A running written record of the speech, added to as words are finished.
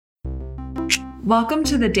Welcome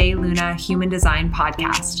to the De Luna Human Design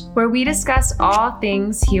Podcast, where we discuss all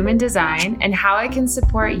things human design and how it can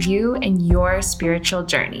support you and your spiritual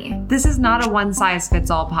journey. This is not a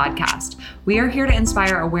one-size-fits-all podcast. We are here to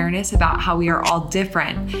inspire awareness about how we are all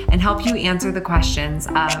different and help you answer the questions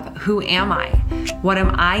of who am I? What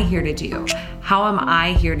am I here to do? How am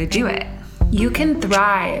I here to do it? You can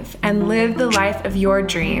thrive and live the life of your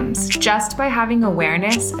dreams just by having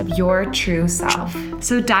awareness of your true self.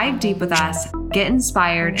 So dive deep with us, get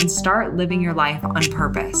inspired, and start living your life on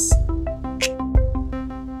purpose.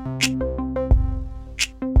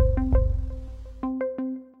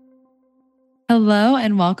 Hello,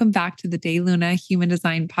 and welcome back to the De Luna Human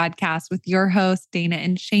Design Podcast with your hosts, Dana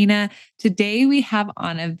and Shayna. Today, we have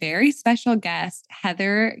on a very special guest,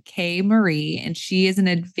 Heather K. Marie, and she is an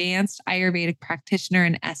advanced Ayurvedic practitioner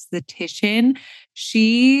and esthetician.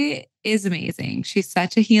 She is amazing. She's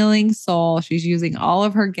such a healing soul. She's using all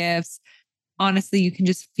of her gifts. Honestly, you can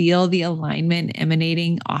just feel the alignment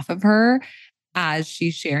emanating off of her as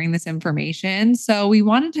she's sharing this information. So we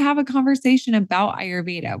wanted to have a conversation about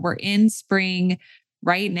Ayurveda. We're in spring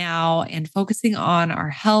right now and focusing on our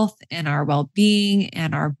health and our well-being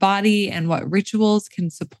and our body and what rituals can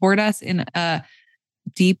support us in a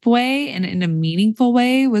deep way and in a meaningful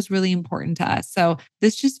way was really important to us. So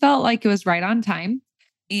this just felt like it was right on time.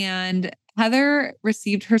 And Heather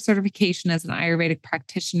received her certification as an Ayurvedic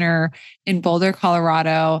practitioner in Boulder,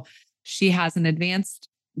 Colorado. She has an advanced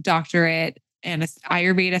doctorate and an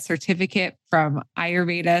Ayurveda certificate from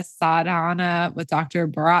Ayurveda Sadhana with Dr.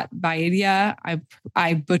 Bharat Vaidya.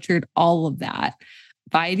 I butchered all of that.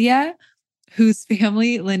 Vaidya, whose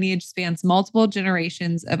family lineage spans multiple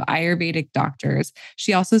generations of Ayurvedic doctors.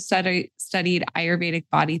 She also studied Ayurvedic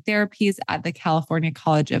body therapies at the California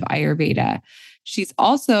College of Ayurveda. She's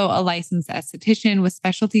also a licensed esthetician with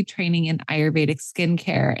specialty training in Ayurvedic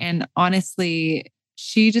skincare. And honestly,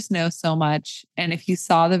 she just knows so much. And if you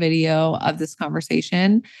saw the video of this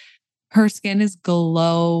conversation, her skin is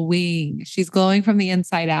glowing. She's glowing from the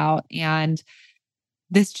inside out. And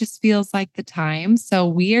this just feels like the time. So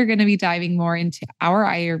we are going to be diving more into our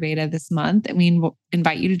Ayurveda this month. And we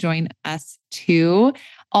invite you to join us too.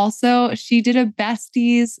 Also, she did a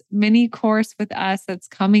besties mini course with us that's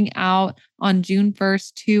coming out on June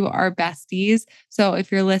 1st to our besties. So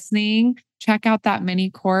if you're listening, check out that mini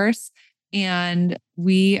course. And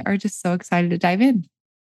we are just so excited to dive in.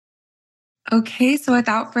 Okay, so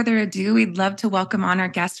without further ado, we'd love to welcome on our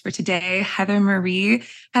guest for today, Heather Marie.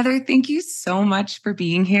 Heather, thank you so much for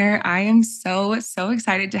being here. I am so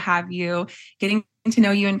excited to have you, getting to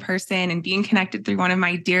know you in person and being connected through one of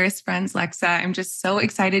my dearest friends, Lexa. I'm just so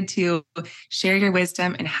excited to share your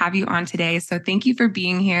wisdom and have you on today. So thank you for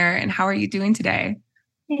being here. And how are you doing today?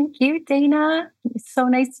 Thank you, Dana. It's so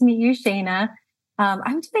nice to meet you, Shayna.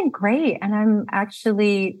 I'm doing great. And I'm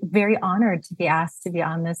actually very honored to be asked to be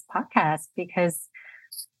on this podcast because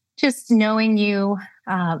just knowing you,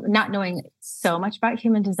 not knowing so much about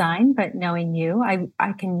human design, but knowing you,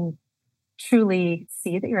 I can truly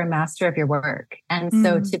see that you're a master of your work. And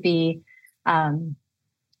so to be, for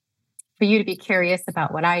you to be curious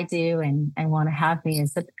about what I do and want to have me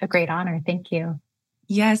is a great honor. Thank you.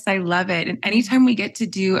 Yes, I love it. And anytime we get to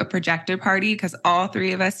do a projector party, because all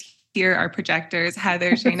three of us here are projectors,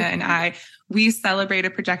 Heather, Shayna, and I. We celebrate a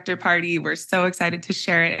projector party. We're so excited to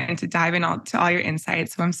share it and to dive into all your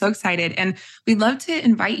insights. So I'm so excited. And we'd love to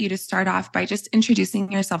invite you to start off by just introducing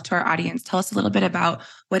yourself to our audience. Tell us a little bit about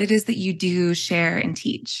what it is that you do, share, and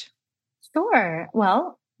teach. Sure.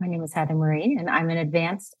 Well, my name is Heather Marie, and I'm an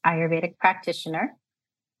advanced Ayurvedic practitioner.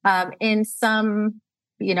 In some,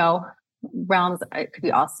 realms, it could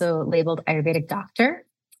be also labeled Ayurvedic doctor.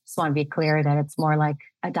 Just want to be clear that it's more like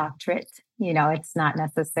a doctorate. It's not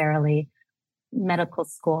necessarily medical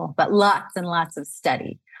school, but lots and lots of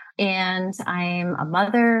study. And I'm a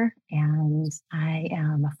mother and I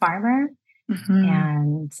am a farmer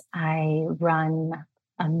and I run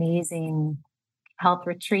amazing health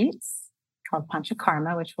retreats called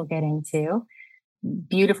Panchakarma, which we'll get into.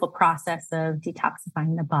 Beautiful process of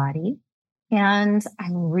detoxifying the body. And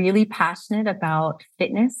I'm really passionate about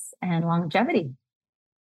fitness and longevity.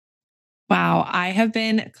 Wow. I have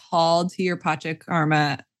been called to your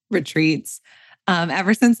Panchakarma retreats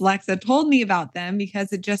ever since Lexa told me about them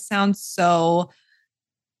because it just sounds so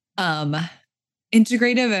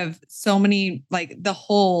integrative of so many, like the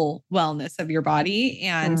whole wellness of your body.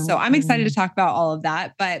 And so I'm excited to talk about all of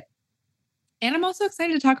that. And I'm also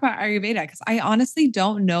excited to talk about Ayurveda because I honestly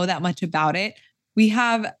don't know that much about it. We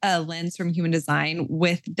have a lens from human design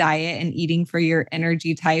with diet and eating for your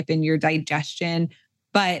energy type and your digestion,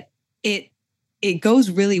 but it goes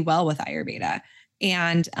really well with Ayurveda.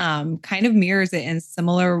 and kind of mirrors it in a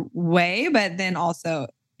similar way, but then also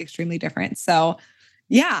extremely different. So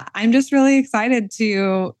yeah, I'm just really excited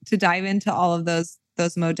to dive into all of those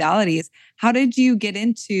modalities. How did you get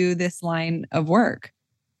into this line of work?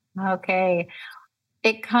 Okay.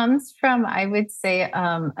 It comes from, I would say,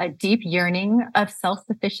 a deep yearning of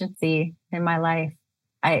self-sufficiency in my life.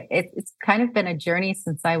 It's kind of been a journey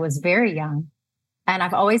since I was very young. And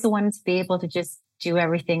I've always wanted to be able to just do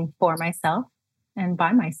everything for myself and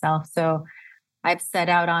by myself. So I've set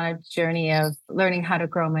out on a journey of learning how to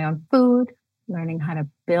grow my own food, learning how to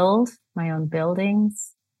build my own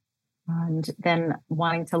buildings, and then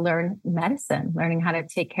wanting to learn medicine, learning how to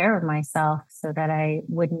take care of myself so that I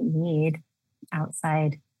wouldn't need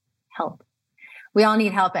outside help. We all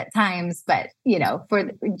need help at times, but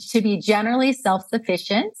to be generally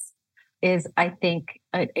self-sufficient is, I think,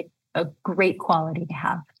 a great quality to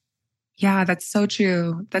have. Yeah, that's so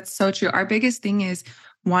true. That's so true. Our biggest thing is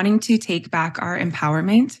wanting to take back our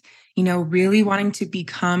empowerment, really wanting to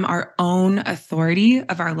become our own authority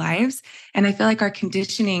of our lives. And I feel like our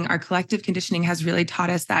conditioning, our collective conditioning has really taught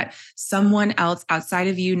us that someone else outside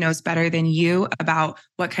of you knows better than you about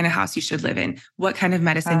what kind of house you should live in, what kind of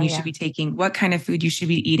medicine you should be taking, what kind of food you should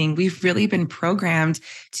be eating. We've really been programmed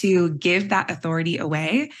to give that authority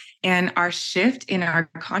away. And our shift in our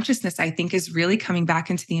consciousness, I think, is really coming back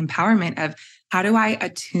into the empowerment of how do I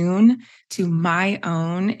attune to my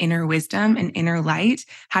own inner wisdom and inner light?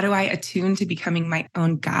 How do I attune to becoming my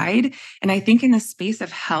own guide? And I think in the space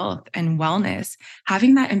of health and wellness,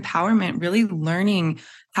 having that empowerment, really learning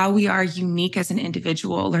how we are unique as an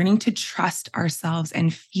individual, learning to trust ourselves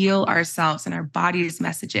and feel ourselves and our body's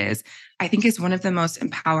messages, I think is one of the most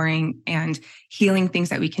empowering and healing things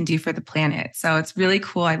that we can do for the planet. So it's really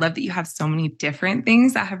cool. I love that you have so many different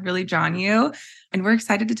things that have really drawn you. And we're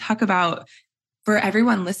excited to talk about, for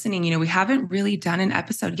everyone listening, we haven't really done an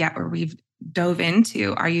episode yet where we've dove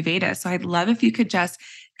into Ayurveda. So I'd love if you could just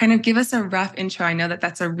kind of give us a rough intro. I know that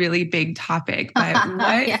that's a really big topic, but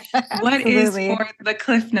what is, for the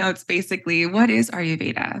Cliff Notes, basically, what is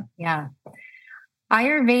Ayurveda? Yeah.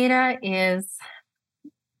 Ayurveda is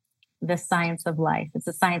the science of life. It's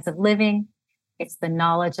the science of living. It's the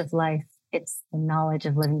knowledge of life. It's the knowledge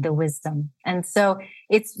of living, the wisdom. And so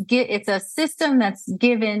it's a system that's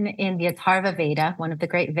given in the Atharva Veda, one of the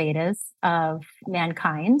great Vedas of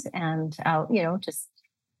mankind, and just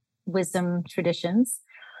wisdom traditions.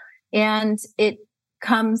 And it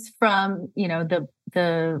comes from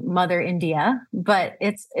the mother India, but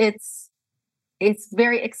it's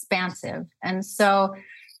very expansive. And so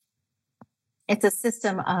it's a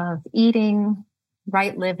system of eating,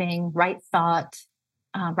 right living, right thought,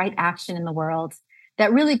 right action in the world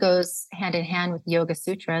that really goes hand in hand with Yoga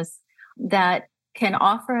Sutras that can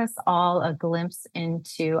offer us all a glimpse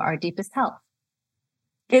into our deepest health.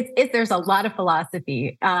 There's a lot of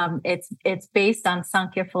philosophy. It's based on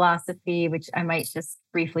Sankhya philosophy, which I might just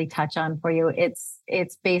briefly touch on for you.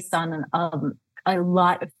 It's based on a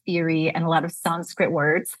lot of theory and a lot of Sanskrit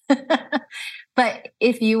words. But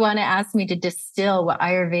if you want to ask me to distill what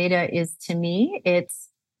Ayurveda is to me, it's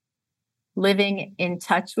living in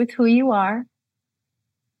touch with who you are,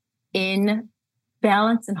 in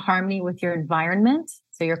balance and harmony with your environment,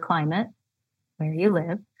 so your climate, where you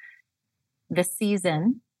live, the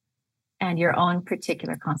season, and your own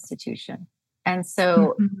particular constitution. And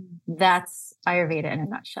so that's Ayurveda in a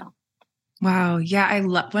nutshell. Wow. Yeah. I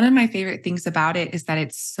love, one of my favorite things about it is that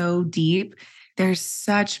it's so deep. There's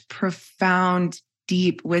such profound,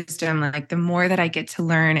 deep wisdom. Like the more that I get to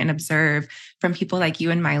learn and observe from people like you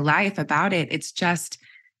in my life about it, it's just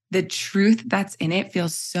the truth that's in it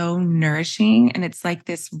feels so nourishing. And it's like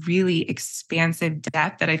this really expansive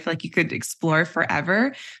depth that I feel like you could explore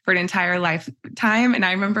forever, for an entire lifetime. And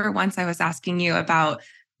I remember once I was asking you about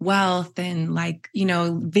wealth and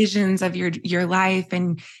visions of your life,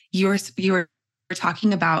 and you were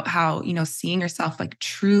talking about how, seeing yourself like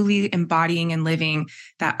truly embodying and living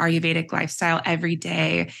that Ayurvedic lifestyle every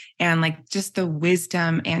day, and like just the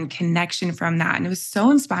wisdom and connection from that. And it was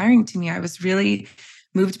so inspiring to me. I was really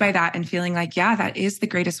moved by that and feeling like, yeah, that is the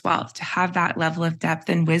greatest wealth, to have that level of depth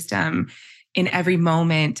and wisdom in every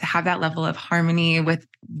moment, to have that level of harmony with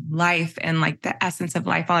life and like the essence of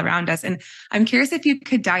life all around us. And I'm curious if you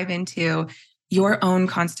could dive into your own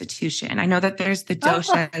constitution. I know that there's the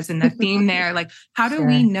doshas and the theme there. Like, how do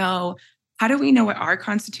we know what our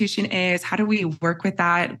constitution is? How do we work with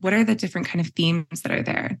that? What are the different kind of themes that are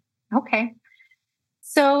there? Okay.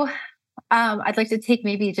 So I'd like to take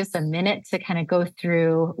maybe just a minute to kind of go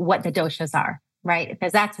through what the doshas are, right?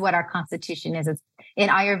 Because that's what our constitution is. It's in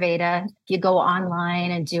Ayurveda. You go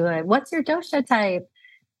online and do what's your dosha type?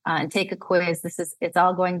 and take a quiz. It's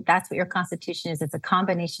all going, that's what your constitution is. It's a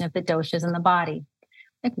combination of the doshas in the body.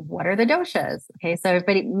 Like, what are the doshas? Okay. So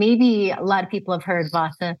everybody, maybe a lot of people have heard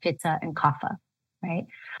vata, pitta, and kapha, right?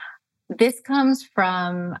 This comes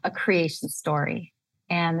from a creation story.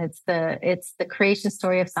 And it's the creation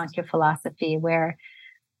story of Sankhya philosophy, where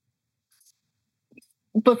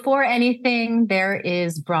before anything, there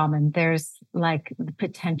is Brahman. There's like the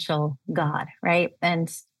potential God, right?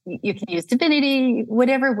 And you can use divinity,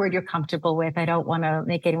 whatever word you're comfortable with. I don't want to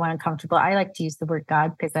make anyone uncomfortable. I like to use the word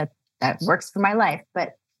God because that works for my life.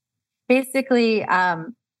 But basically,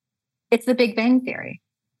 it's the Big Bang Theory.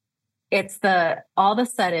 It's all of a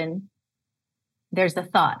sudden, there's the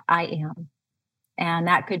thought, I am. And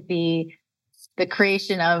that could be the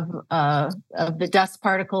creation of the dust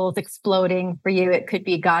particles exploding for you. It could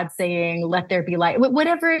be God saying, let there be light.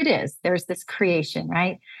 Whatever it is, there's this creation,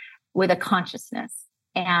 right? With a consciousness.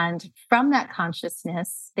 And from that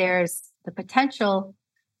consciousness, there's the potential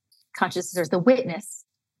consciousness, there's the witness,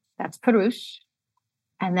 that's Purush.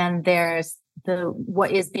 And then there's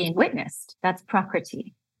what is being witnessed, that's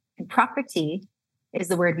Prakriti. And Prakriti is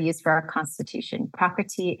the word we use for our constitution.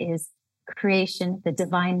 Prakriti is creation, the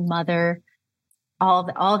divine mother, all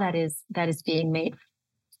that is being made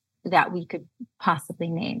that we could possibly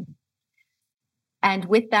name. And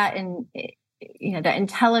with that, the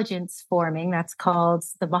intelligence forming, that's called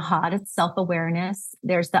the Mahad, it's self-awareness.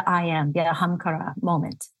 There's the I am, the ahamkara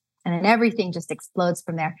moment. And then everything just explodes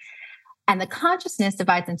from there. And the consciousness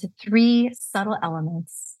divides into 3 subtle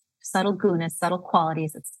elements, subtle gunas, subtle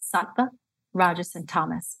qualities. It's sattva, rajas, and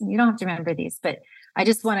tamas. And you don't have to remember these, but I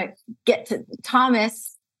just want to get to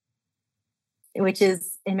tamas, which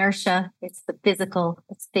is inertia. It's the physical,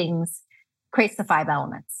 it's things, creates the 5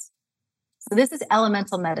 elements. So this is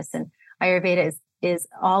elemental medicine. Ayurveda is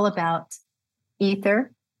all about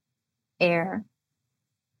ether, air,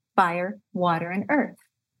 fire, water, and earth.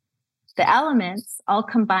 The elements all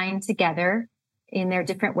combine together in their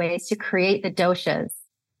different ways to create the doshas.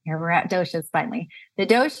 Here we're at doshas finally. The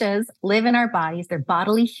doshas live in our bodies. They're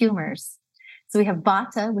bodily humors. So we have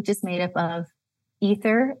vata, which is made up of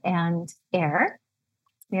ether and air.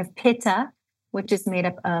 We have pitta, which is made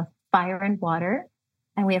up of fire and water.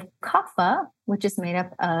 And we have kapha, which is made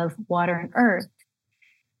up of water and earth.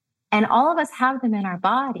 And all of us have them in our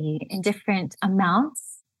body in different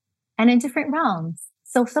amounts and in different realms.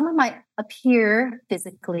 So someone might appear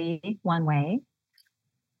physically one way,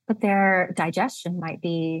 but their digestion might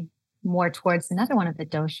be more towards another one of the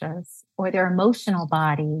doshas, or their emotional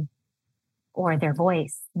body, or their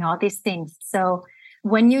voice, all these things. So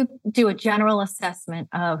when you do a general assessment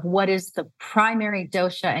of what is the primary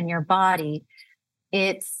dosha in your body,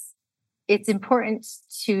 it's important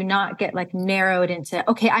to not get like narrowed into,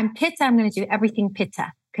 okay, I'm pitta, I'm going to do everything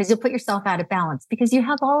pitta, because you'll put yourself out of balance because you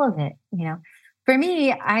have all of it, For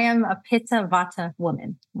me, I am a pitta vata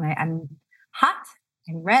woman, right? I'm hot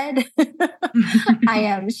and red. I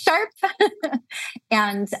am sharp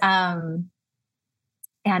and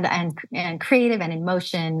creative and in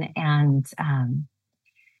motion. And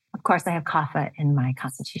of course, I have kapha in my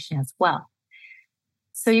constitution as well.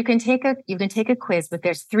 So you can take a quiz, but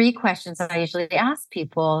there's 3 questions that I usually ask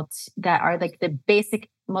people that are like the basic,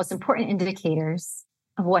 most important indicators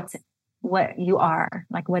of what you are,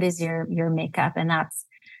 like what is your makeup, and that's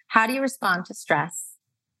how do you respond to stress?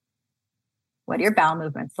 What are your bowel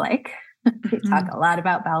movements like? We talk a lot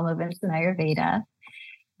about bowel movements in Ayurveda.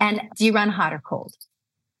 And do you run hot or cold?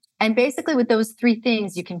 And basically with those 3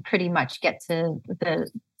 things, you can pretty much get to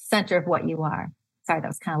the center of what you are. Sorry, that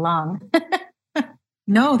was kind of long.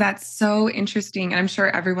 No, that's so interesting. And I'm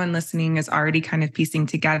sure everyone listening is already kind of piecing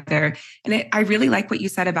together. And I really like what you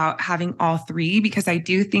said about having all 3, because I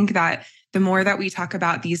do think that the more that we talk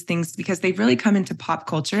about these things, because they've really come into pop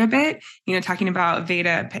culture a bit, talking about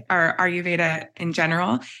Veda or Ayurveda in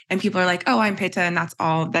general. And people are like, oh, I'm Pitta and that's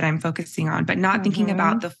all that I'm focusing on, but not thinking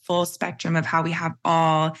about the full spectrum of how we have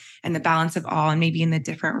all and the balance of all and maybe in the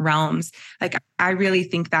different realms. Like, I really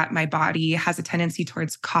think that my body has a tendency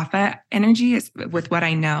towards Kapha energy with what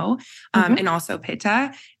I know, and also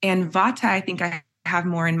Pitta. And Vata, I think I have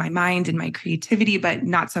more in my mind and my creativity, but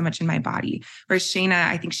not so much in my body. Whereas Shayna,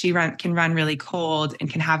 I think she can run really cold and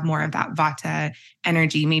can have more of that Vata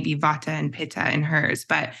energy, maybe Vata and Pitta in hers.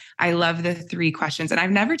 But I love the 3 questions, and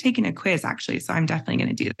I've never taken a quiz actually, so I'm definitely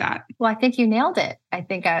going to do that. Well, I think you nailed it. I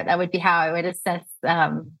think that would be how I would assess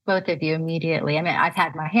both of you immediately. I mean, I've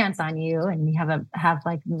had my hands on you, and you have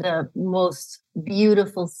like the most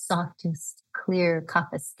beautiful, softest, clear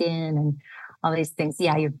kapha skin and all these things.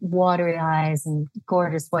 Yeah, your watery eyes and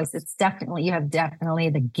gorgeous voice. You have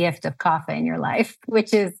definitely the gift of kapha in your life,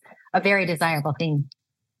 which is a very desirable thing.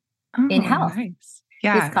 in Oh, health. nice.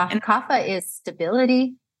 Because Yeah. kapha is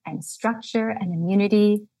stability and structure and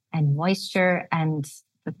immunity and moisture and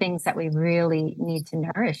the things that we really need to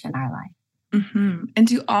nourish in our life. And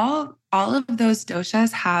do all of those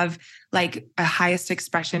doshas have like a highest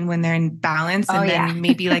expression when they're in balance, and then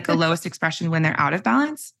maybe like a lowest expression when they're out of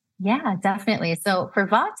balance? Yeah, definitely. So for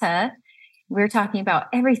vata, we're talking about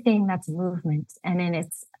everything that's movement, and in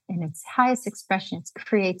its highest expression, it's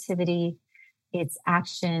creativity, it's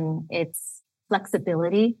action, it's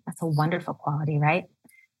flexibility. That's a wonderful quality, right?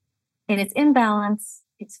 In its imbalance,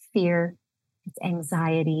 it's fear, it's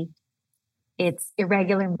anxiety, it's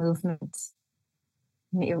irregular movement.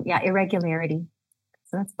 Yeah, irregularity.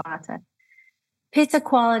 So that's vata. Pitta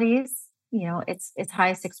qualities, its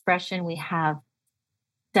highest expression. We have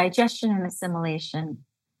digestion and assimilation.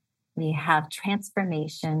 We have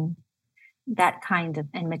transformation, that kind of,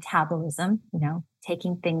 and metabolism,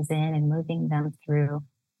 taking things in and moving them through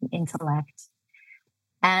intellect.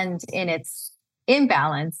 And in its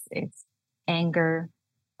imbalance, it's anger,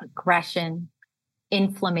 aggression,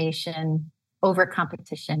 inflammation,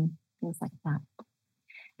 overcompetition, things like that.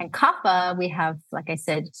 And kapha, we have, like I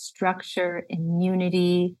said, structure,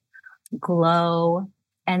 immunity, glow.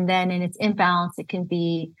 And then in its imbalance, it can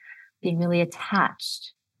be being really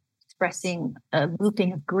attached, expressing a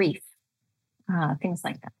looping of grief, things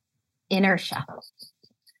like that. Inertia.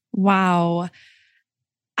 Wow.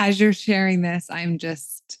 As you're sharing this, I'm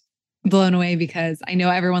just blown away because I know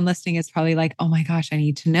everyone listening is probably like, oh my gosh, I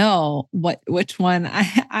need to know which one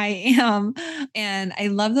I am. And I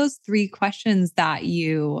love those three questions that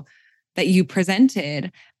you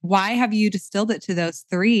presented. Why have you distilled it to those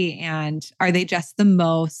three? And are they just the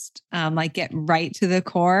most like get right to the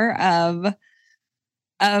core of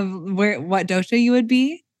what dosha you would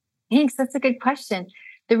be? Thanks. That's a good question.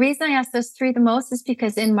 The reason I ask those three the most is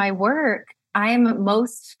because in my work, I am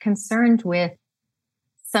most concerned with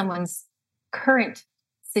someone's current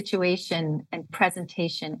situation and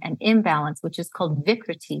presentation and imbalance, which is called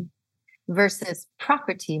vikriti, versus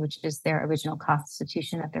prakriti, which is their original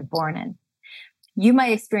constitution that they're born in. You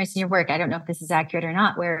might experience in your work, I don't know if this is accurate or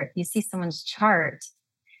not, where you see someone's chart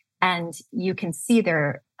and you can see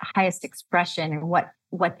their highest expression and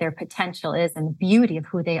what their potential is and the beauty of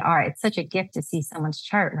who they are. It's such a gift to see someone's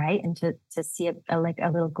chart, right? And to see a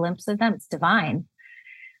little glimpse of them. It's divine.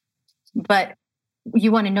 But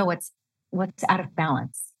you want to know what's out of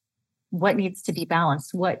balance. What needs to be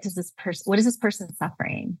balanced? What is this person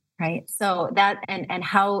suffering? Right. So that, and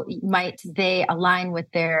how might they align with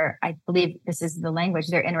their, I believe this is the language,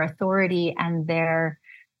 their inner authority and their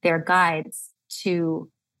guides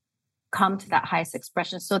to come to that highest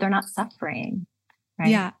expression so they're not suffering. Right?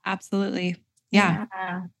 Yeah, absolutely. Yeah.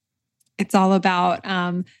 It's all about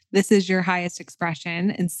this is your highest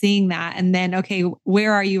expression and seeing that. And then, okay,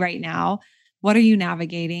 where are you right now? What are you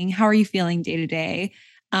navigating? How are you feeling day to day?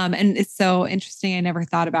 And it's so interesting. I never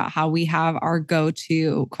thought about how we have our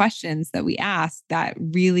go-to questions that we ask that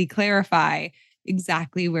really clarify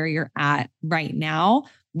exactly where you're at right now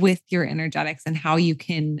with your energetics and how you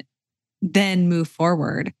can then move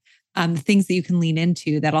forward. The things that you can lean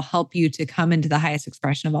into that'll help you to come into the highest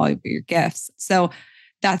expression of all of your gifts. So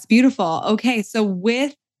that's beautiful. Okay. So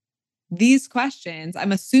with these questions,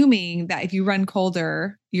 I'm assuming that if you run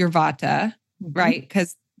colder, you're vata, right?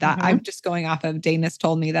 Because I'm just going off of Dana's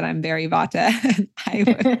told me that I'm very vata. And I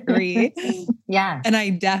would agree. Yeah. And I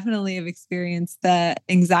definitely have experienced the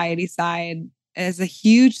anxiety side as a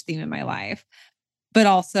huge theme in my life, but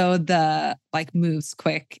also the like moves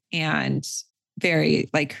quick and very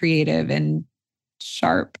like creative and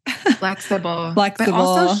sharp, flexible, but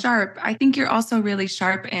also sharp. I think you're also really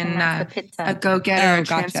sharp in a go-getter, a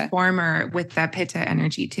transformer with that pitta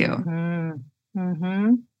energy too.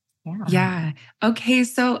 Yeah. Okay.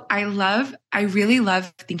 So I really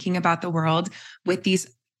love thinking about the world with these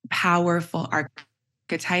powerful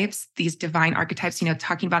archetypes, these divine archetypes,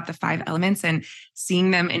 talking about the 5 elements and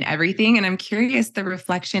seeing them in everything. And I'm curious, the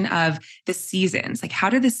reflection of the seasons, like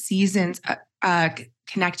how do the seasons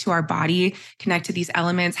connect to our body, connect to these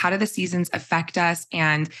elements? How do the seasons affect us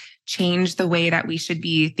and change the way that we should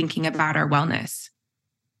be thinking about our wellness?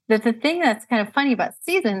 The thing that's kind of funny about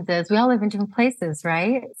seasons is we all live in different places,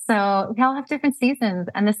 right? So we all have different seasons,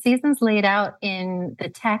 and the seasons laid out in the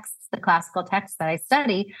texts, the classical texts that I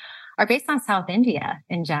study, are based on South India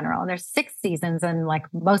in general. And there's 6 seasons, and like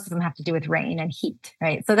most of them have to do with rain and heat,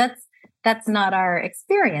 right? So that's not our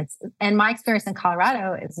experience. And my experience in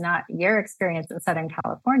Colorado is not your experience in Southern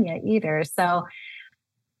California either. So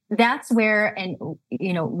that's where, and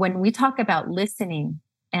when we talk about listening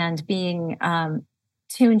and being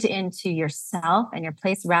tuned into yourself and your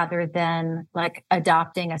place rather than like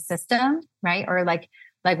adopting a system, right? Or like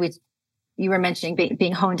you were mentioning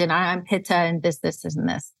being honed in, I'm pitta and this, and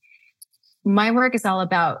this. My work is all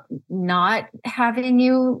about not having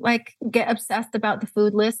you like get obsessed about the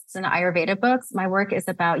food lists and Ayurveda books. My work is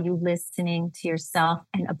about you listening to yourself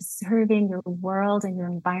and observing your world and your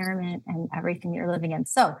environment and everything you're living in.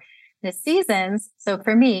 So the seasons, so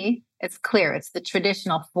for me, it's clear. It's the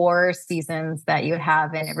traditional 4 seasons that you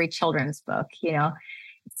have in every children's book, you know.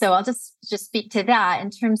 So I'll just speak to that in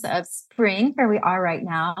terms of spring, where we are right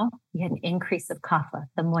now. We had an increase of kapha.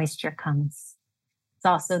 The moisture comes. It's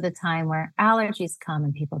also the time where allergies come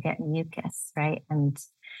and people get mucus, right? And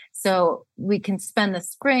so we can spend the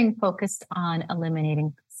spring focused on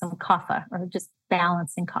eliminating some kapha or just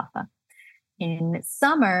balancing kapha. In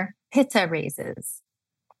summer, pitta raises.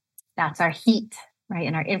 That's our heat, right?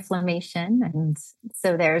 And our inflammation. And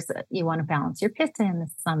so you want to balance your pitta in the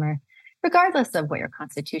summer, regardless of what your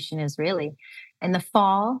constitution is really. In the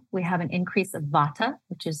fall, we have an increase of vata,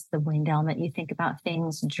 which is the wind element. You think about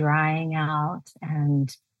things drying out and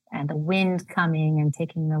the wind coming and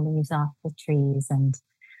taking the leaves off the trees and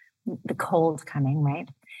the cold coming, right?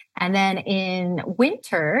 And then in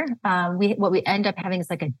winter, what we end up having is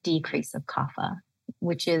like a decrease of kapha,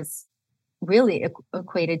 which is really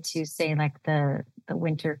equated to, say, like the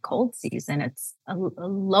winter cold season. It's a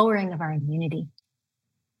lowering of our immunity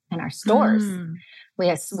and our stores.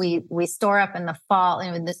 We store up in the fall,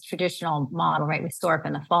 and in this traditional model, right? We store up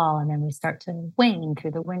in the fall and then we start to wane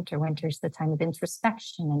through the winter. Winter's the time of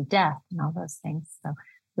introspection and death and all those things. So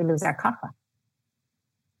we lose our kapha.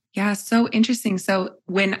 Yeah, so interesting. So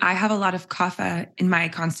when I have a lot of kapha in my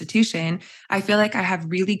constitution, I feel like I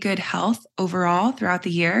have really good health overall throughout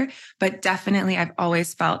the year. But definitely, I've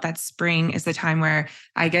always felt that spring is the time where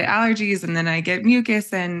I get allergies and then I get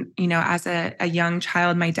mucus. And, you know, as a young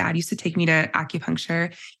child, my dad used to take me to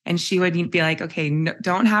acupuncture and she would be like, okay, no,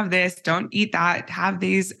 don't have this, don't eat that, have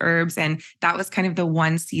these herbs. And that was kind of the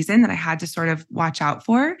one season that I had to sort of watch out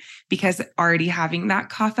for, because already having that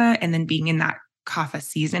kapha and then being in that kapha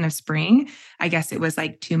season of spring, I guess it was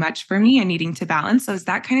like too much for me and needing to balance. So is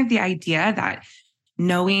that kind of the idea, that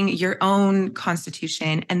knowing your own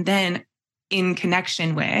constitution and then in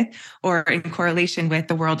connection with or in correlation with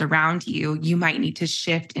the world around you, you might need to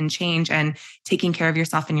shift and change, and taking care of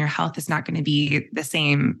yourself and your health is not going to be the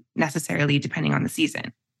same necessarily depending on the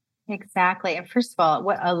season. Exactly. And first of all,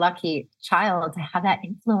 what a lucky child to have that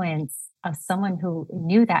influence of someone who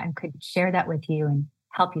knew that and could share that with you and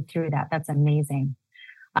help you through that. That's amazing.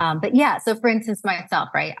 But yeah, so for instance, myself,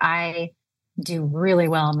 right? I do really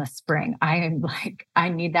well in the spring. I am like, I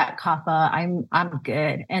need that kapha. I'm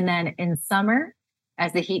good. And then in summer,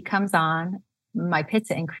 as the heat comes on, my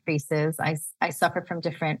pitta increases. I suffer from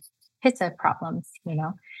different pitta problems, you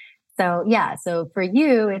know? So yeah, so for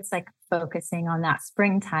you, it's like focusing on that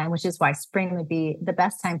springtime, which is why spring would be the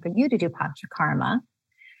best time for you to do panchakarma.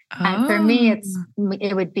 And for me,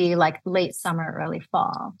 it would be like late summer, early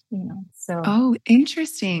fall, you know, so. Oh,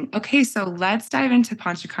 interesting. Okay. So let's dive into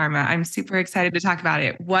panchakarma. I'm super excited to talk about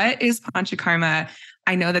it. What is panchakarma?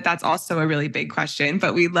 I know that that's also a really big question,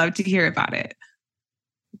 but we'd love to hear about it.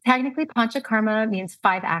 Technically, panchakarma means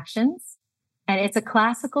 5 actions, and it's a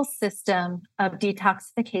classical system of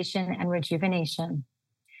detoxification and rejuvenation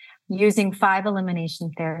using 5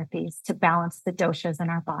 elimination therapies to balance the doshas in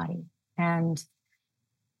our body. And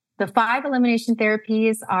the 5 elimination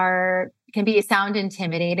therapies can sound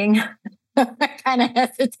intimidating. I kind of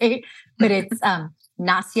hesitate, but it's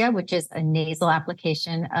nasya, which is a nasal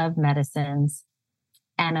application of medicines,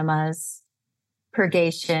 enemas,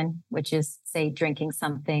 purgation, which is, say, drinking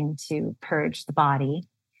something to purge the body,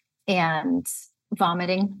 and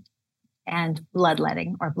vomiting, and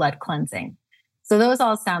bloodletting or blood cleansing. So those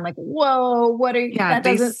all sound like, whoa, what are you? Yeah, that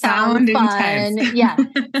doesn't sound fun. Intense. Yeah.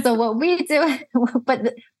 So what we do,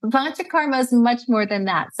 but panchakarma is much more than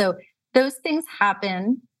that. So those things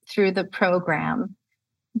happen through the program,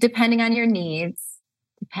 depending on your needs,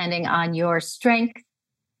 depending on your strength,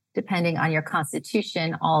 depending on your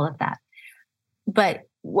constitution, all of that. But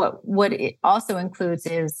what it also includes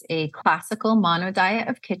is a classical mono diet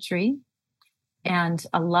of khichdi and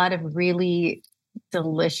a lot of really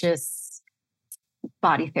delicious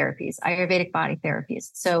body therapies, Ayurvedic body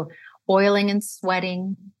therapies. So oiling and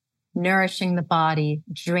sweating, nourishing the body,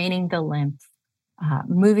 draining the lymph,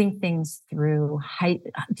 moving things through,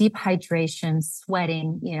 deep hydration,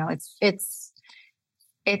 sweating. You know, it's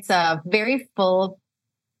a very full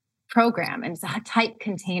program, and it's a tight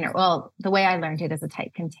container. Well, the way I learned it is a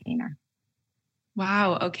tight container.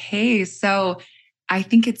 Wow. Okay. So I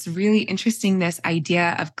think it's really interesting, this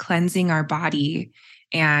idea of cleansing our body.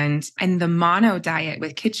 And the mono diet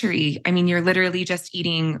with khichdi, I mean, you're literally just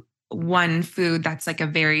eating one food that's like a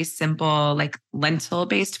very simple, like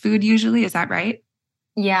lentil-based food usually. Is that right?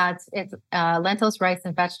 Yeah, it's lentils, rice,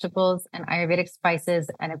 and vegetables, and Ayurvedic spices,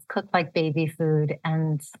 and it's cooked like baby food.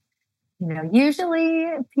 And usually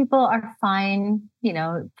people are fine. We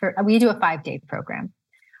do a 5-day program,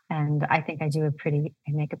 and I think I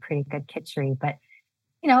make a pretty good khichdi. But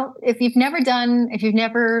if you've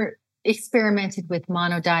never experimented with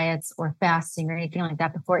mono diets or fasting or anything like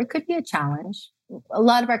that before, it could be a challenge. A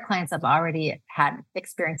lot of our clients have already had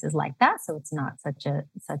experiences like that, so it's not such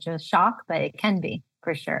a shock, but it can be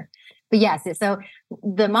for sure. But yes, so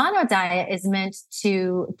the mono diet is meant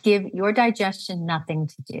to give your digestion nothing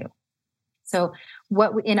to do. So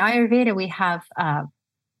in Ayurveda, we have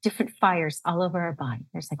different fires all over our body.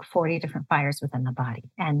 There's like 40 different fires within the body.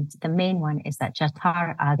 And the main one is that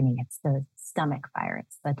Jatar Agni. It's the stomach fire.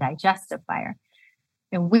 It's the digestive fire.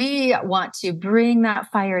 And we want to bring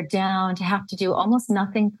that fire down to have to do almost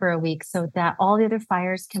nothing for a week so that all the other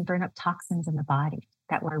fires can burn up toxins in the body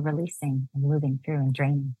that we're releasing and moving through and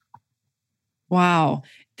draining. Wow.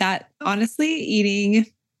 That honestly, eating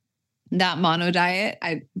that mono diet,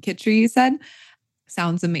 khichdi you said,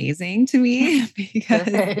 sounds amazing to me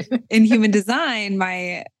because in human design,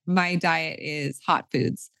 my diet is hot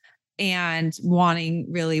foods and wanting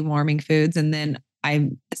really warming foods. And then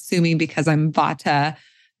I'm assuming because I'm Vata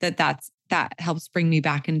that helps bring me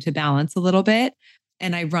back into balance a little bit.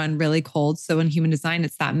 And I run really cold. So in human design,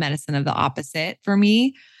 it's that medicine of the opposite for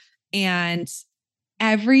me. And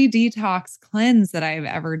every detox cleanse that I've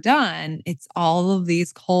ever done, it's all of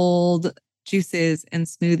these cold juices and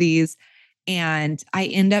smoothies. And I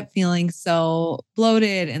end up feeling so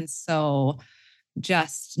bloated and so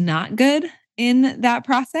just not good in that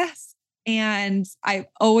process. And I've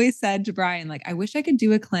always said to Brian, like, I wish I could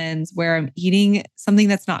do a cleanse where I'm eating something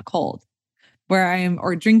that's not cold,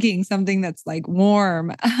 or drinking something that's like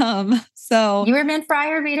warm. So you were meant for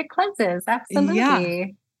Ayurvedic cleanses.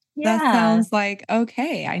 Absolutely. Yeah. That sounds like,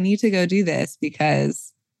 okay, I need to go do this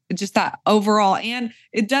because just that overall, and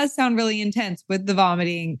it does sound really intense with the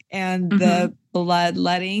vomiting and the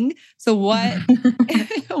bloodletting. So what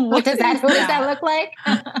does that look like?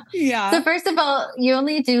 Yeah. So first of all, you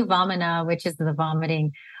only do vamana, which is the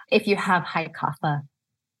vomiting, if you have high kapha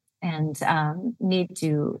and need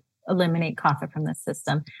to eliminate kapha from the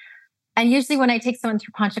system. And usually when I take someone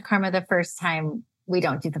through Panchakarma the first time, we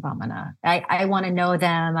don't do the vamana. I want to know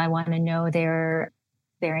them. I want to know their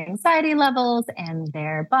anxiety levels and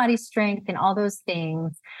their body strength and all those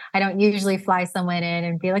things. I don't usually fly someone in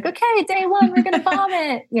and be like, okay, day 1, we're going to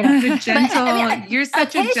vomit. You're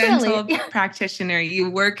such a gentle practitioner.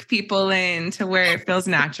 You work people in to where it feels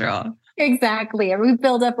natural. Exactly. And we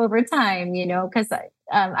build up over time, because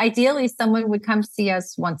ideally someone would come see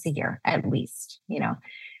us once a year at least,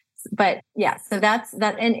 But yeah, so that's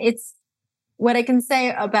that. And it's, what I can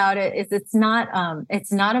say about it is it's not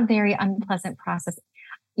a very unpleasant process.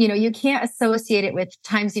 You can't associate it with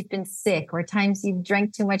times you've been sick or times you've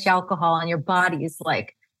drank too much alcohol and your body is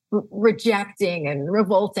like rejecting and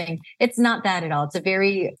revolting. It's not that at all. It's a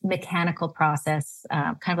very mechanical process,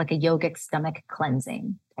 kind of like a yogic stomach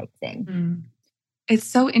cleansing type thing. Mm. It's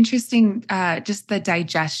so interesting, just the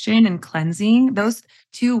digestion and cleansing. Those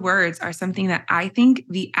 2 words are something that I think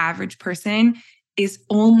the average person is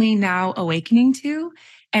only now awakening to.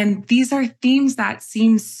 And these are themes that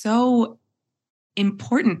seem so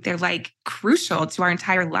important. They're like crucial to our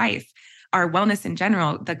entire life, our wellness in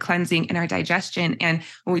general, the cleansing and our digestion. And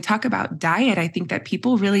when we talk about diet, I think that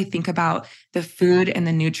people really think about the food and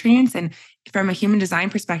the nutrients. And from a human design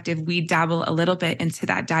perspective, we dabble a little bit into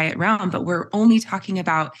that diet realm, but we're only talking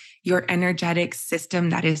about your energetic system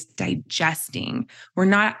that is digesting. We're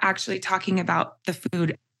not actually talking about the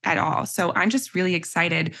food at all. So I'm just really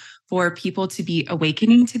excited for people to be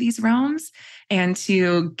awakening to these realms and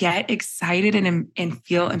to get excited and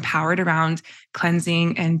feel empowered around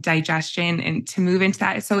cleansing and digestion and to move into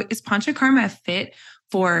that. So is Panchakarma a fit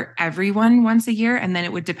for everyone once a year? And then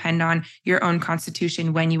it would depend on your own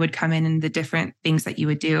constitution when you would come in and the different things that you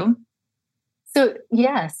would do? So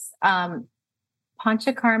yes,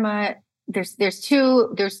 Panchakarma, there's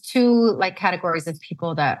two like categories of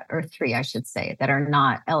people or 3, I should say, that are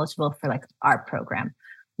not eligible for like our program.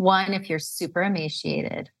 One, if you're super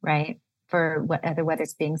emaciated, right? For whether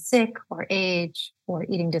it's being sick or age or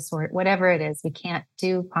eating disorder, whatever it is, we can't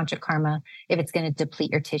do Panchakarma if it's going to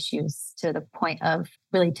deplete your tissues to the point of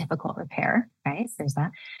really difficult repair, right? So there's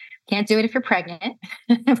that. Can't do it if you're pregnant.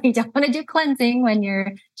 We don't want to do cleansing when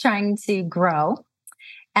you're trying to grow.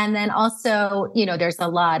 And then also, there's a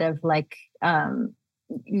lot of like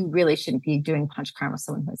you really shouldn't be doing panchakarma with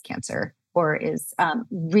someone who has cancer or is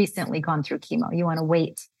recently gone through chemo. You want to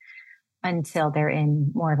wait until they're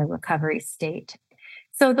in more of a recovery state.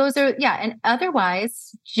 So those are, and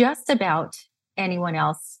otherwise, just about anyone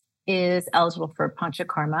else is eligible for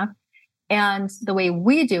panchakarma. And the way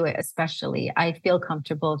we do it, especially, I feel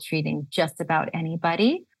comfortable treating just about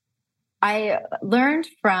anybody. I learned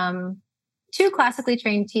from two classically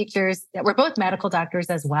trained teachers that were both medical doctors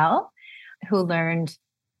as well, who learned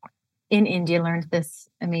this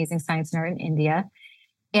amazing science in India.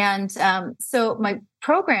 And so my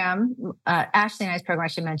program, Ashley and I's program, I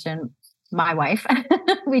should mention, my wife,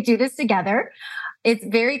 we do this together. It's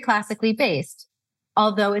very classically based,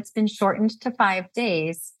 although it's been shortened to 5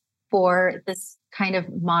 days for this kind of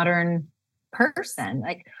modern person.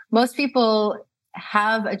 Like most people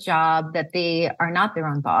have a job that they are not their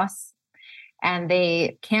own boss and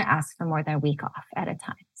they can't ask for more than a week off at a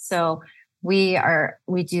time. So we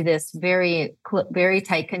do this very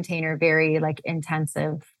tight container, very like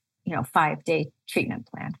intensive, 5-day treatment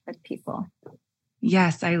plan with people.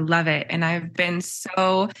 Yes, I love it. And I've been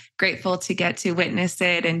so grateful to get to witness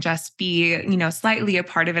it and just be, slightly a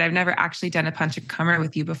part of it. I've never actually done a panchakarma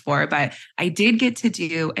with you before, but I did get to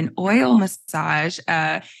do an oil massage.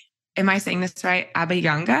 Am I saying this right?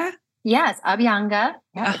 Abhyanga? Yes, Abhyanga.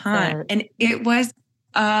 Yeah, And it was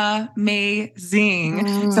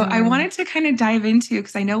amazing. So I wanted to kind of dive into,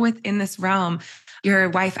 because I know within this realm, your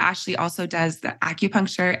wife, Ashley, also does the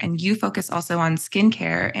acupuncture and you focus also on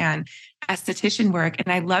skincare and esthetician work.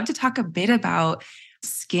 And I'd love to talk a bit about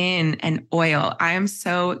skin and oil. I am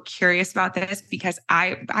so curious about this because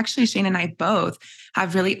Shane and I both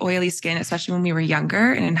have really oily skin, especially when we were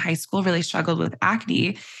younger and in high school, really struggled with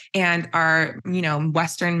acne. And our,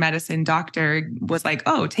 Western medicine doctor was like,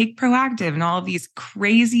 oh, take Proactive and all of these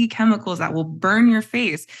crazy chemicals that will burn your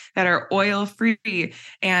face that are oil free.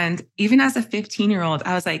 And even as a 15-year-old,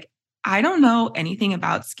 I was like, I don't know anything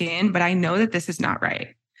about skin, but I know that this is not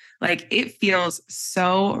right. Like it feels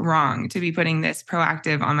so wrong to be putting this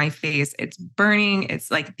Proactive on my face. It's burning.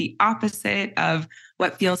 It's like the opposite of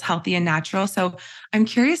what feels healthy and natural. So I'm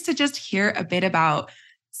curious to just hear a bit about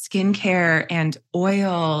skincare and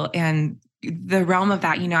oil and the realm of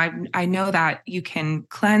that. I know that you can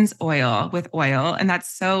cleanse oil with oil, and that's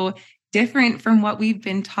so different from what we've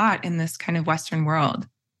been taught in this kind of Western world.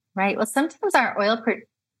 Right. Well, sometimes our oil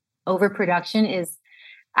overproduction is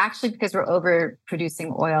actually because we're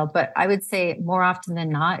overproducing oil, but I would say more often than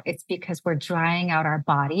not, it's because we're drying out our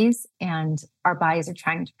bodies and our bodies are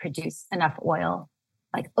trying to produce enough oil,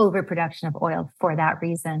 like overproduction of oil for that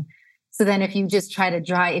reason. So then if you just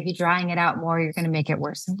if you're drying it out more, you're going to make it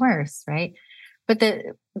worse and worse, right? But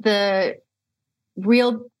the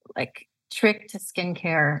real trick to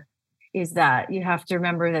skincare is that you have to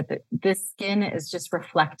remember that this skin is just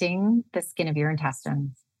reflecting the skin of your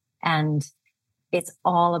intestines. And it's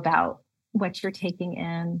all about what you're taking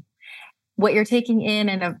in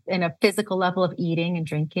in a physical level of eating and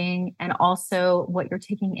drinking, and also what you're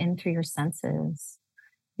taking in through your senses.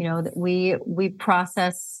 That we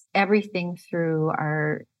process everything through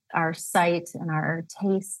our sight and our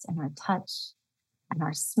taste and our touch and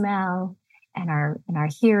our smell and our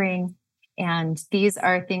hearing. And these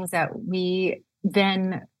are things that we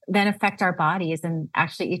then affect our bodies. And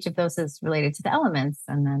actually each of those is related to the elements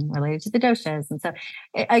and then related to the doshas. And so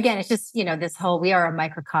again, it's just, this whole, we are a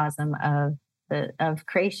microcosm of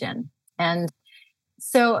creation. And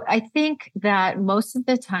so I think that most of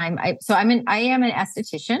the time, I am an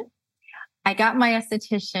esthetician. I got my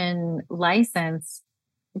esthetician license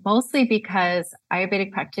mostly because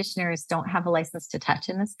Ayurvedic practitioners don't have a license to touch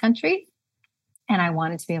in this country. And I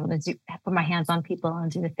wanted to be able to put my hands on people and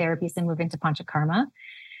do the therapies and move into panchakarma.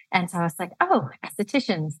 And so I was like, oh,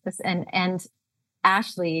 estheticians, and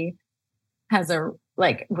Ashley was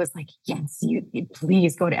like, yes, you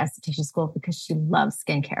please go to esthetician school because she loves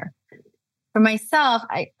skincare. For myself,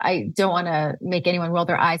 I don't want to make anyone roll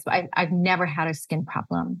their eyes, but I've never had a skin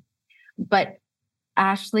problem. But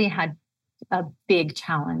Ashley had a big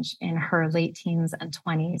challenge in her late teens and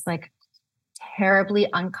 20s, like terribly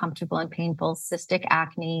uncomfortable and painful cystic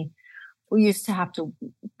acne. We used to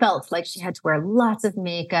felt like she had to wear lots of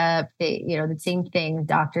makeup. The same thing.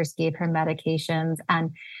 Doctors gave her medications.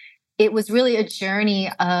 And it was really a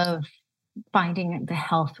journey of finding the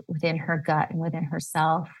health within her gut and within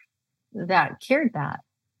herself that cured that.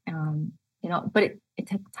 But it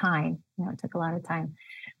took time. It took a lot of time.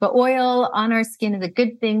 But oil on our skin is a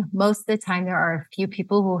good thing. Most of the time, there are a few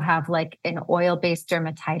people who have like an oil-based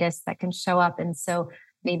dermatitis that can show up. And so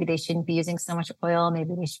maybe they shouldn't be using so much oil.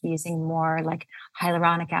 Maybe they should be using more like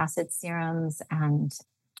hyaluronic acid serums and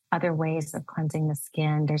other ways of cleansing the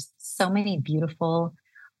skin. There's so many beautiful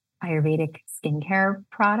Ayurvedic skincare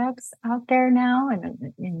products out there now.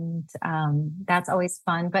 And that's always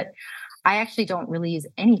fun. But I actually don't really use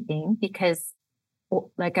anything because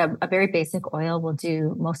like a very basic oil will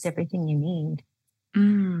do most everything you need.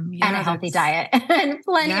 And a healthy diet and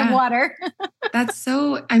plenty of water. That's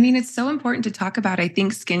so, I mean, it's so important to talk about. I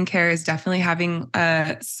think skincare is definitely having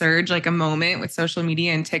a surge, like a moment with social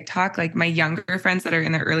media and TikTok. Like my younger friends that are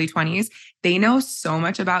in their early 20s, they know so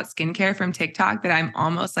much about skincare from TikTok that I'm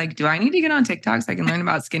almost like, do I need to get on TikTok so I can learn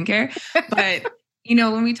about skincare? But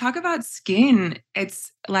when we talk about skin,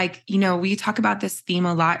 it's like, we talk about this theme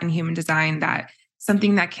a lot in human design, that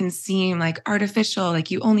something that can seem like artificial,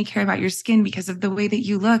 like you only care about your skin because of the way that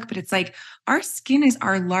you look. But it's like our skin is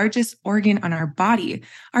our largest organ on our body.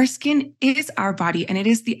 Our skin is our body, and it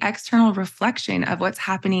is the external reflection of what's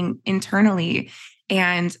happening internally.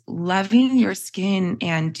 And loving your skin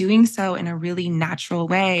and doing so in a really natural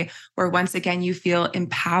way, where once again, you feel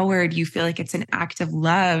empowered, you feel like it's an act of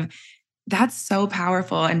love. That's so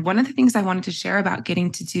powerful. And one of the things I wanted to share about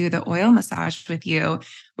getting to do the oil massage with you,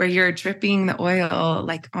 where you're dripping the oil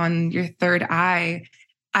like on your third eye,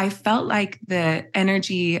 I felt like the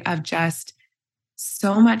energy of just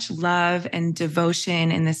so much love and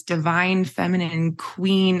devotion and this divine feminine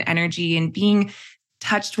queen energy and being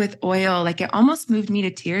touched with oil, like it almost moved me to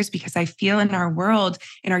tears, because I feel in our world,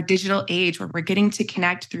 in our digital age where we're getting to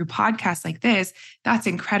connect through podcasts like this, that's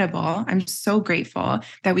incredible. I'm so grateful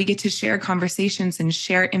that we get to share conversations and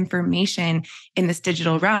share information in this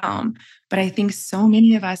digital realm. But I think so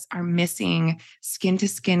many of us are missing skin to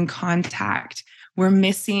skin contact. We're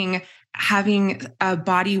missing having a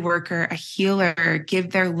body worker, a healer,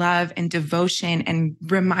 give their love and devotion and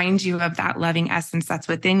remind you of that loving essence that's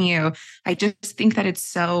within you. I just think that it's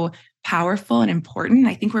so powerful and important.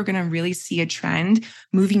 I think we're going to really see a trend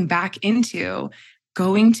moving back into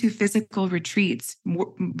going to physical retreats,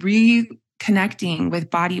 reconnecting with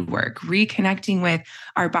body work, reconnecting with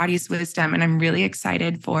our body's wisdom. And I'm really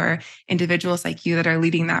excited for individuals like you that are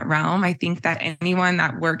leading that realm. I think that anyone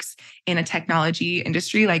that works in a technology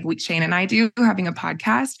industry, like Shane and I do, having a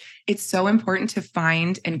podcast, it's so important to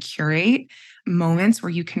find and curate moments where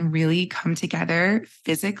you can really come together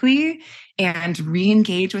physically and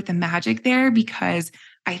re-engage with the magic there, because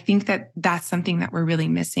I think that that's something that we're really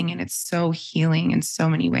missing. And it's so healing in so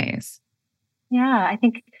many ways. Yeah, I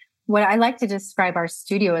think what I like to describe our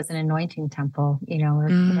studio as an anointing temple. We're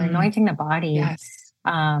anointing the body. Yes.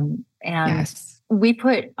 And we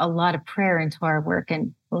put a lot of prayer into our work,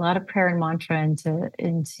 and a lot of prayer and mantra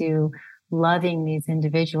into loving these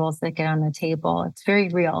individuals that get on the table. It's very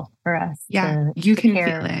real for us. Yeah, you can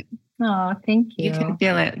care. feel it. Oh, thank you. You can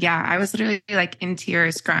feel it. Yeah, I was literally like in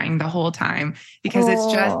tears crying the whole time, because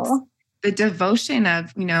it's just the devotion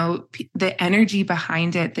of, the energy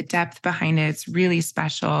behind it, the depth behind it. It's really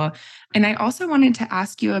special. And I also wanted to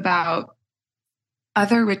ask you about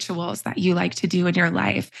other rituals that you like to do in your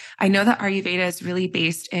life. I know that Ayurveda is really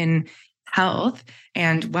based in health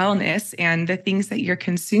and wellness and the things that you're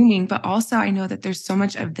consuming, but also I know that there's so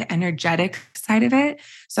much of the energetic side of it.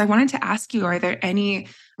 So I wanted to ask you, are there any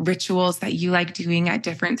rituals that you like doing at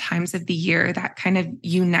different times of the year that kind of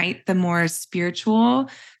unite the more spiritual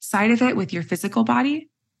side of it with your physical body?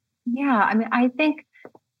 Yeah, I mean, I think,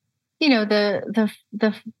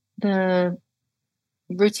 the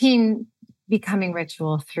routine becoming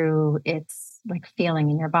ritual through its like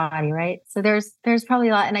feeling in your body, right? So there's probably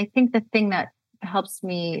a lot. And I think the thing that helps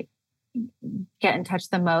me get in touch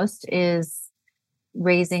the most is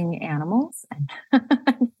raising animals and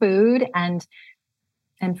food and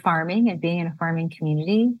farming and being in a farming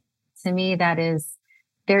community. To me, that is,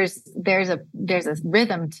 there's a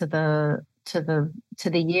rhythm to the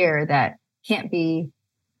year that can't be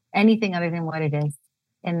anything other than what it is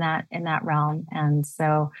in that realm. And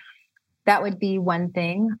so that would be one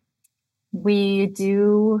thing. We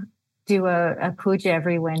do a puja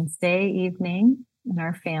every Wednesday evening in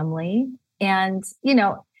our family. And,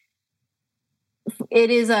 it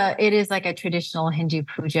is like a traditional Hindu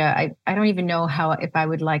puja. I don't even know if I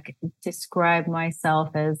would like describe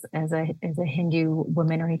myself as a Hindu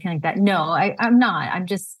woman or anything like that. No, I'm not. I'm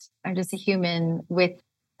just a human with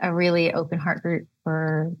a really open heart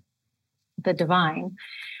for the divine.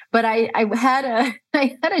 But I had a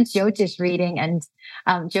Jyotish reading and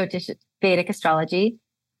Jyotish Vedic astrology,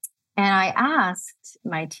 and I asked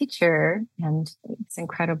my teacher and this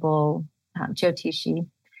incredible Jyotishi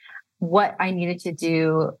what I needed to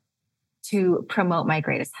do to promote my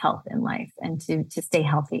greatest health in life and to stay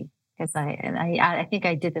healthy. Because I think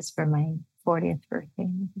I did this for my 40th birthday.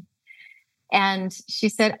 And she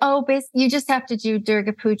said, you just have to do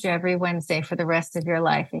Durga Puja every Wednesday for the rest of your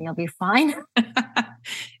life and you'll be fine.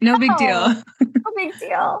 No big deal. No big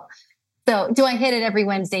deal. So do I hit it every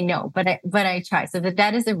Wednesday? No, but I try. So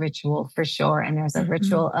that is a ritual for sure. And there's a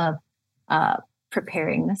ritual of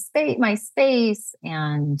preparing my space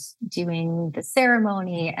and doing the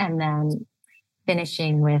ceremony and then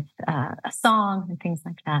finishing with a song and things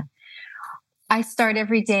like that. I start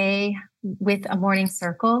every day with a morning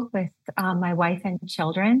circle with my wife and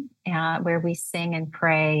children, where we sing and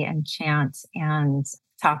pray and chant and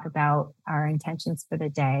talk about our intentions for the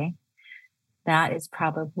day. That is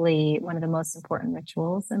probably one of the most important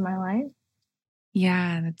rituals in my life.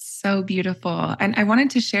 Yeah, that's so beautiful. And I wanted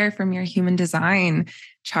to share from your human design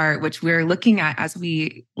chart, which we're looking at as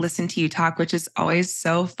we listen to you talk, which is always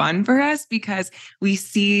so fun for us because we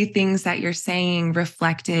see things that you're saying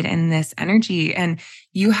reflected in this energy. And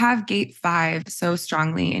you have gate 5 so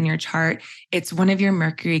strongly in your chart. It's one of your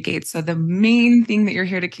Mercury gates. So the main thing that you're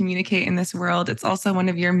here to communicate in this world, it's also one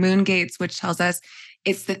of your moon gates, which tells us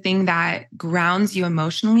it's the thing that grounds you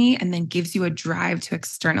emotionally and then gives you a drive to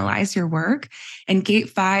externalize your work. And gate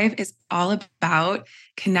 5 is all about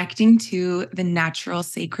connecting to the natural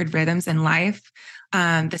sacred rhythms in life,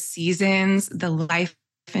 the seasons, the life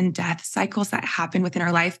and death cycles that happen within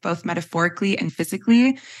our life, both metaphorically and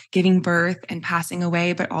physically, giving birth and passing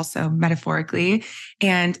away, but also metaphorically,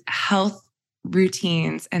 and health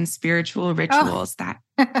routines and spiritual rituals that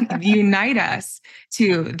unite us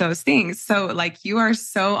to those things. So like you are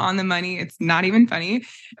so on the money. It's not even funny.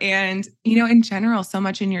 And, in general, so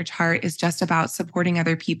much in your chart is just about supporting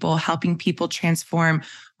other people, helping people transform,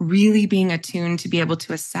 really being attuned to be able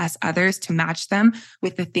to assess others, to match them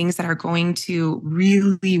with the things that are going to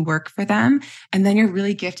really work for them. And then you're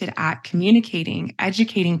really gifted at communicating,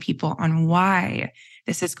 educating people on why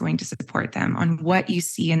this is going to support them, on what you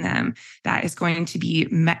see in them that is going to be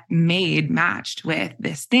matched with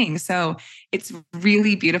this thing. So it's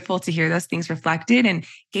really beautiful to hear those things reflected. And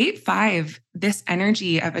gate 5, this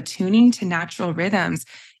energy of attuning to natural rhythms,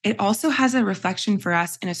 it also has a reflection for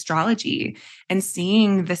us in astrology and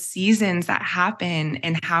seeing the seasons that happen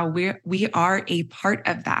and how we are a part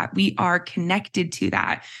of that. We are connected to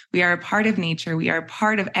that. We are a part of nature. We are a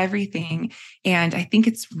part of everything. And I think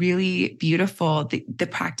it's really beautiful, the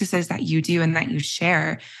practices that you do and that you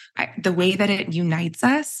share, the way that it unites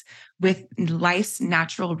us with life's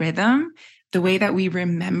natural rhythm. The way that we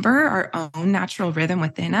remember our own natural rhythm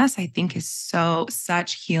within us, I think is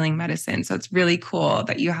such healing medicine. So it's really cool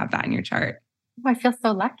that you have that in your chart. Oh, I feel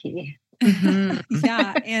so lucky.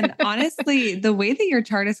 Yeah. And honestly, the way that your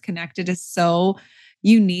chart is connected is so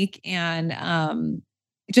unique and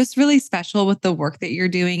just really special with the work that you're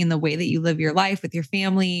doing and the way that you live your life with your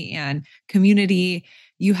family and community.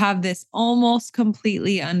 You have this almost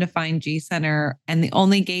completely undefined G center, and the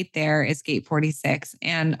only gate there is gate 46.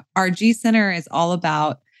 And our G center is all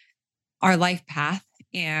about our life path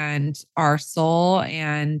and our soul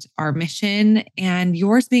and our mission. And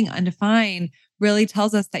yours being undefined really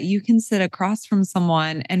tells us that you can sit across from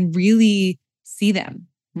someone and really see them,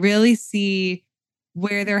 really see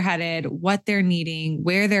where they're headed, what they're needing,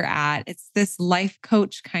 where they're at. It's this life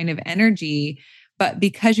coach kind of energy. But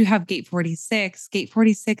because you have gate 46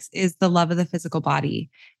 is the love of the physical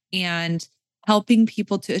body and helping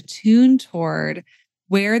people to attune toward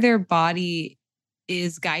where their body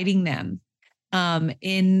is guiding them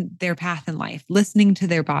in their path in life, listening to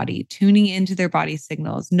their body, tuning into their body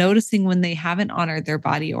signals, noticing when they haven't honored their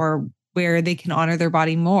body or where they can honor their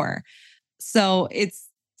body more. So it's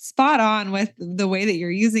spot on with the way that you're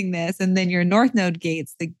using this. And then your North Node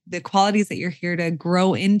gates, the qualities that you're here to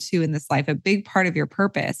grow into in this life, a big part of your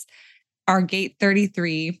purpose are gate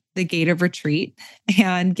 33, the gate of retreat,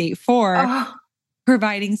 and gate 4,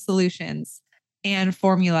 providing solutions and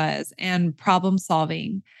formulas and problem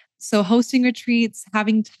solving. So hosting retreats,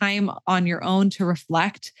 having time on your own to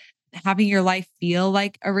reflect, having your life feel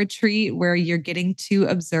like a retreat where you're getting to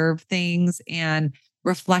observe things and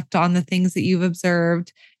reflect on the things that you've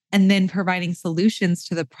observed, and then providing solutions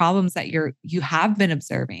to the problems that you have been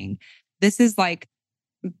observing. This is like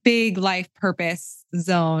big life purpose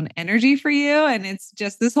zone energy for you. And it's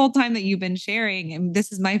just this whole time that you've been sharing. And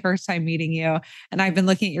this is my first time meeting you. And I've been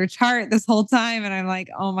looking at your chart this whole time. And I'm like,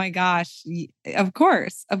 oh my gosh, of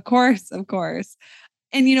course, of course, of course.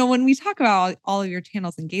 And, when we talk about all of your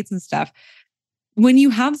channels and gates and stuff, when you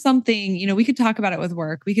have something, we could talk about it with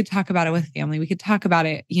work, we could talk about it with family, we could talk about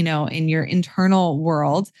it, in your internal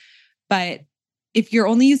world. But if you're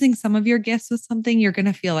only using some of your gifts with something, you're going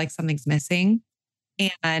to feel like something's missing.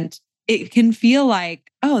 And it can feel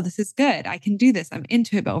like, oh, this is good. I can do this. I'm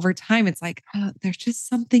into it. But over time, it's like, oh, there's just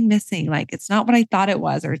something missing. Like it's not what I thought it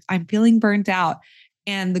was, or I'm feeling burnt out.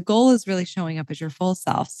 And the goal is really showing up as your full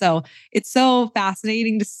self. So it's so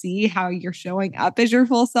fascinating to see how you're showing up as your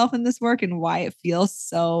full self in this work and why it feels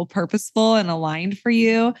so purposeful and aligned for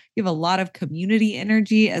you. You have a lot of community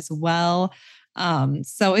energy as well.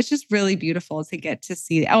 So it's just really beautiful to get to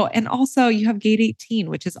see. Oh, and also you have Gate 18,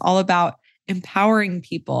 which is all about empowering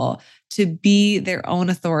people to be their own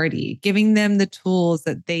authority, giving them the tools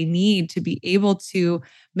that they need to be able to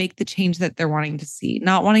make the change that they're wanting to see,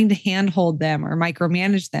 not wanting to handhold them or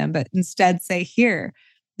micromanage them, but instead say, here,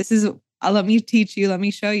 this is, let me teach you, let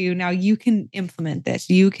me show you. Now you can implement this.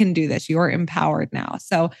 You can do this. You're empowered now.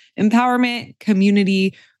 So empowerment,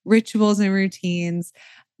 community, rituals and routines,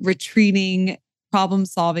 retreating, problem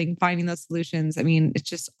solving, finding those solutions. I mean,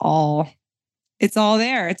 it's all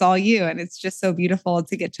there. It's all you. And it's just so beautiful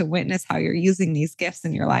to get to witness how you're using these gifts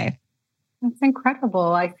in your life. That's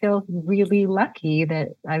incredible. I feel really lucky that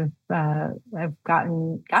I've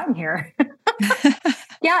gotten here.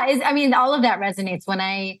 Yeah. I mean, all of that resonates when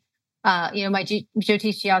my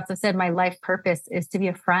Jyotish also said, my life purpose is to be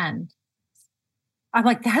a friend. I'm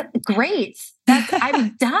like, that's great.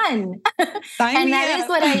 I'm done. And that is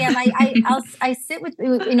what I am. I sit with,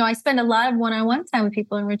 I spend a lot of one-on-one time with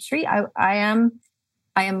people in retreat. I am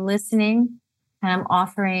listening and I'm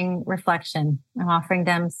offering reflection. I'm offering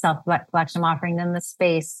them self-reflection. I'm offering them the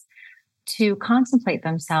space to contemplate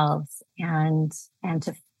themselves and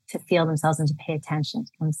to feel themselves and to pay attention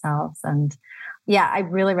to themselves. And yeah, I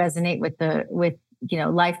really resonate with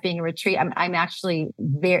life being a retreat. I'm actually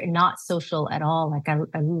very not social at all. Like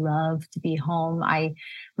I love to be home.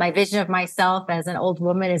 My vision of myself as an old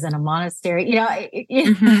woman is in a monastery.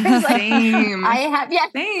 It's like, Same.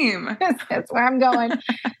 Same. That's where I'm going.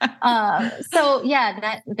 So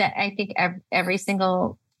yeah, that I think every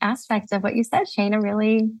single aspect of what you said, Shayna,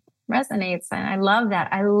 really resonates, and I love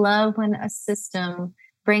that. I love when a system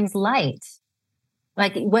brings light.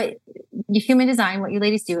 Like what you human design, what you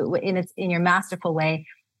ladies do in your masterful way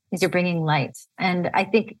is you're bringing light. And I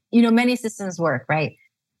think, many systems work, right?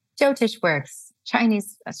 Jyotish works,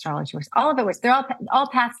 Chinese astrology works, all of it works. They're all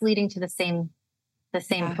paths leading to the same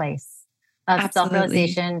place of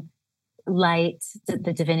self-realization, light,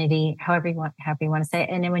 the divinity, however you want to say it.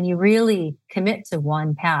 And then when you really commit to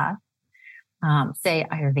one path, say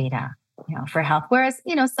Ayurveda, for health. Whereas,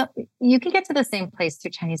 so you can get to the same place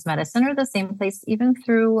through Chinese medicine or the same place even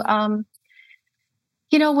through,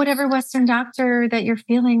 whatever Western doctor that you're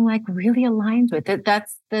feeling like really aligned with.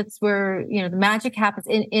 That's where, the magic happens.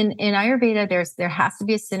 In Ayurveda, there has to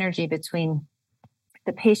be a synergy between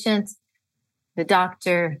the patient, the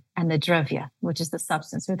doctor, and the dravya, which is the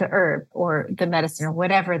substance or the herb or the medicine or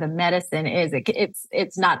whatever the medicine is.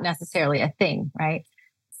 It's not necessarily a thing, right?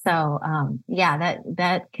 So,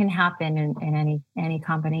 that can happen in any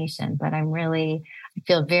combination, but I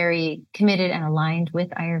feel very committed and aligned with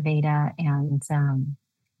Ayurveda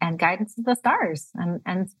and guidance of the stars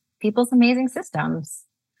and people's amazing systems.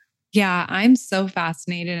 Yeah, I'm so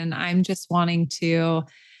fascinated, and I'm wanting to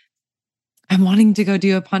go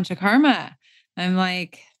do a panchakarma. I'm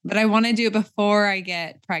like, but I want to do it before I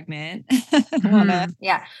get pregnant.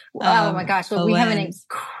 Yeah. Oh my gosh. Well, we have an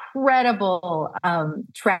incredible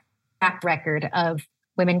track record of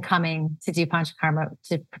women coming to do panchakarma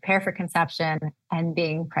to prepare for conception and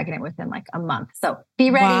being pregnant within like a month. So be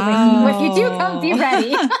ready. Wow. If you do come, be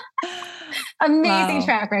ready. Amazing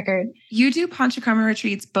track record. You do panchakarma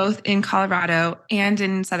retreats both in Colorado and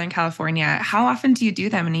in Southern California. How often do you do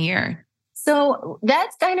them in a year? So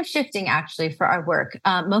that's kind of shifting actually for our work,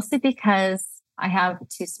 mostly because I have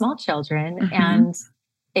 2 small children and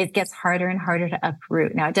it gets harder and harder to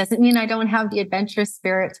uproot. Now, it doesn't mean I don't have the adventurous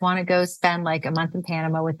spirit to want to go spend like a month in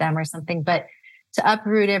Panama with them or something, but to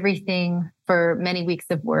uproot everything for many weeks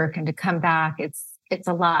of work and to come back, it's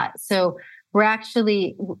a lot. So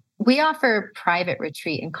we offer private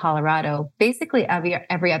retreat in Colorado, basically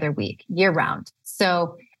every other week, year round.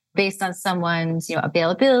 So based on someone's,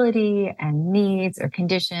 availability and needs or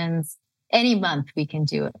conditions, any month we can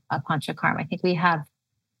do a panchakarma. I think we have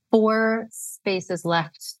 4 spaces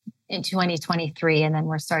left in 2023, and then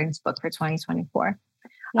we're starting to book for 2024.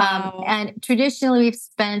 Wow. And traditionally, we've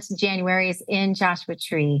spent Januaries in Joshua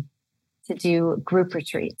Tree to do group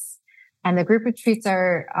retreats. And the group retreats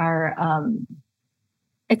are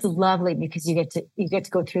it's lovely because you get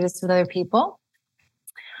to go through this with other people.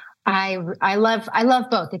 I love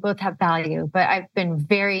both. They both have value, but I've been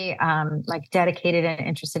very dedicated and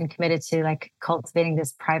interested and committed to like cultivating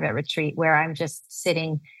this private retreat where I'm just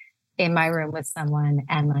sitting in my room with someone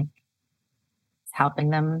and like helping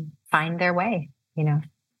them find their way, you know.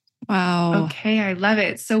 Wow. Okay, I love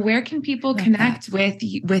it. So where can people Love connect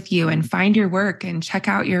that. with you and find your work and check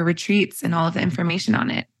out your retreats and all of the information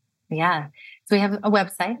on it? Yeah. So we have a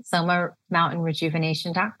website,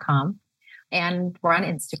 somamountainrejuvenation.com, and we're on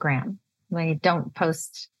Instagram. We don't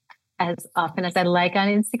post as often as I'd like on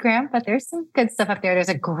Instagram, but there's some good stuff up there. There's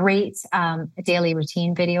a great daily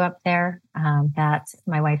routine video up there that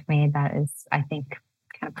my wife made that is, I think,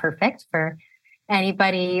 kind of perfect for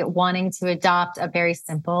anybody wanting to adopt a very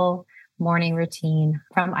simple morning routine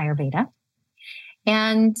from Ayurveda.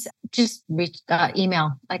 And just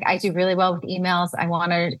email. Like I do really well with emails. I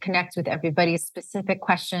want to connect with everybody's specific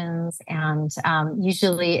questions. And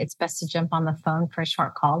usually it's best to jump on the phone for a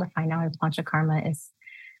short call to find out if Panchakarma is,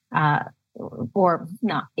 or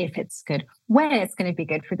not if it's good, when it's going to be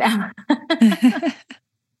good for them.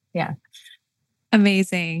 Yeah.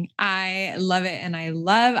 Amazing. I love it. And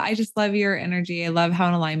I just love your energy. I love how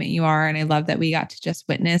in alignment you are. And I love that we got to just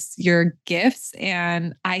witness your gifts.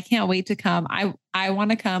 And I can't wait to come. I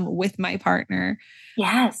want to come with my partner.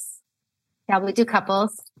 Yes. Yeah, we do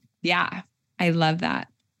couples. Yeah. I love that.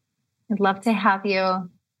 I'd love to have you.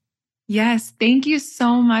 Yes. Thank you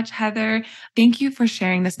so much, Heather. Thank you for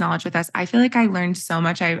sharing this knowledge with us. I feel like I learned so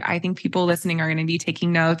much. I think people listening are going to be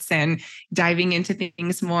taking notes and diving into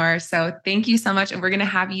things more. So thank you so much. And we're going to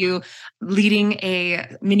have you leading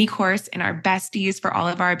a mini course in our besties for all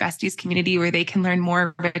of our besties community where they can learn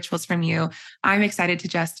more rituals from you. I'm excited to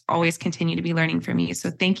just always continue to be learning from you. So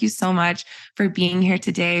thank you so much for being here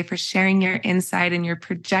today, for sharing your insight and your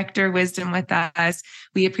projector wisdom with us.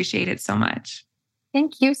 We appreciate it so much.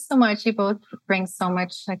 Thank you so much. You both bring so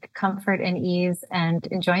much like comfort and ease and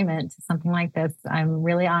enjoyment to something like this. I'm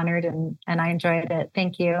really honored and I enjoyed it.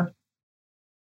 Thank you.